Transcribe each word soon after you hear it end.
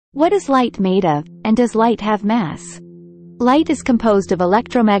What is light made of, and does light have mass? Light is composed of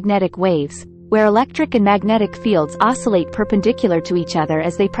electromagnetic waves, where electric and magnetic fields oscillate perpendicular to each other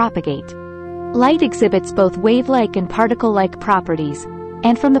as they propagate. Light exhibits both wave-like and particle-like properties,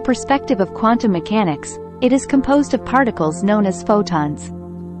 and from the perspective of quantum mechanics, it is composed of particles known as photons.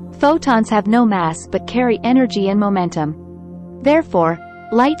 Photons have no mass but carry energy and momentum. Therefore,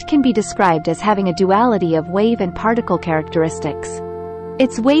 light can be described as having a duality of wave and particle characteristics.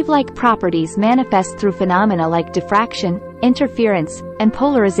 Its wave-like properties manifest through phenomena like diffraction, interference, and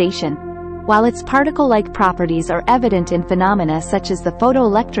polarization, while its particle-like properties are evident in phenomena such as the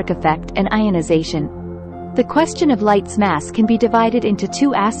photoelectric effect and ionization. The question of light's mass can be divided into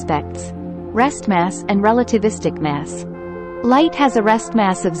two aspects: rest mass and relativistic mass. Light has a rest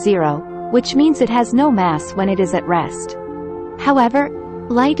mass of 0, which means it has no mass when it is at rest. However,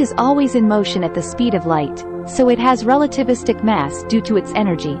 light is always in motion at the speed of light, so it has relativistic mass due to its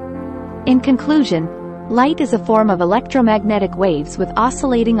energy. In conclusion, light is a form of electromagnetic waves with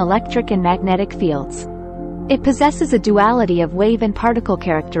oscillating electric and magnetic fields. It possesses a duality of wave and particle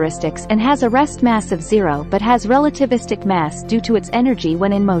characteristics and has a rest mass of 0 but has relativistic mass due to its energy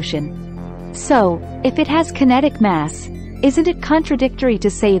when in motion. So, if it has kinetic mass, isn't it contradictory to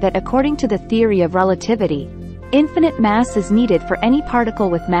say that according to the theory of relativity, infinite mass is needed for any particle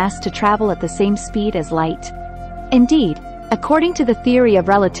with mass to travel at the same speed as light? Indeed, according to the theory of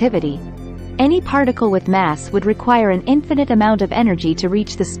relativity, any particle with mass would require an infinite amount of energy to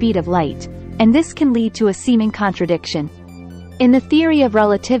reach the speed of light, and this can lead to a seeming contradiction. In the theory of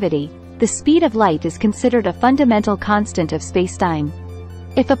relativity, the speed of light is considered a fundamental constant of spacetime.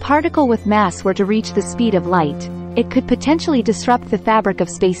 If a particle with mass were to reach the speed of light, it could potentially disrupt the fabric of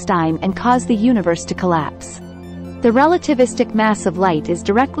spacetime and cause the universe to collapse. The relativistic mass of light is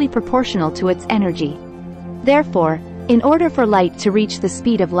directly proportional to its energy. Therefore, in order for light to reach the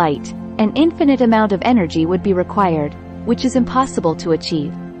speed of light, an infinite amount of energy would be required, which is impossible to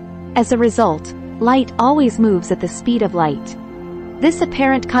achieve. As a result, light always moves at the speed of light. This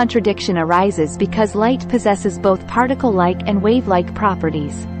apparent contradiction arises because light possesses both particle-like and wave-like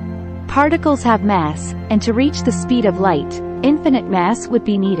properties. Particles have mass, and to reach the speed of light, infinite mass would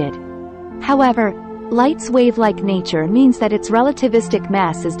be needed. However, light's wave-like nature means that its relativistic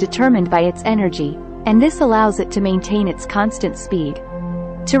mass is determined by its energy, and this allows it to maintain its constant speed.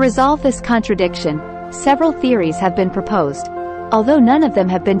 To resolve this contradiction, several theories have been proposed, although none of them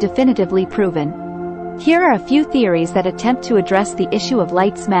have been definitively proven. Here are a few theories that attempt to address the issue of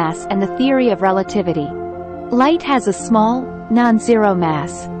light's mass and the theory of relativity. Light has a small, non-zero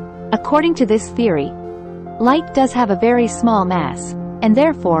mass. According to this theory, light does have a very small mass, and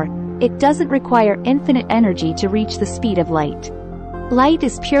therefore, it doesn't require infinite energy to reach the speed of light. Light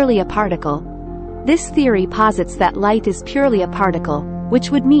is purely a particle. This theory posits that light is purely a particle, which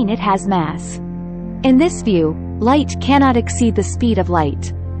would mean it has mass. In this view, light cannot exceed the speed of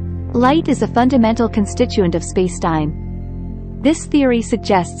light. Light is a fundamental constituent of spacetime. This theory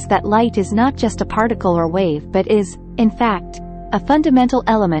suggests that light is not just a particle or wave but is, in fact, a fundamental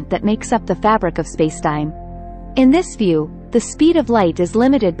element that makes up the fabric of spacetime. In this view, the speed of light is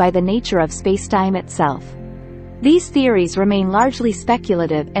limited by the nature of spacetime itself. These theories remain largely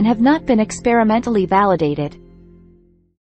speculative and have not been experimentally validated.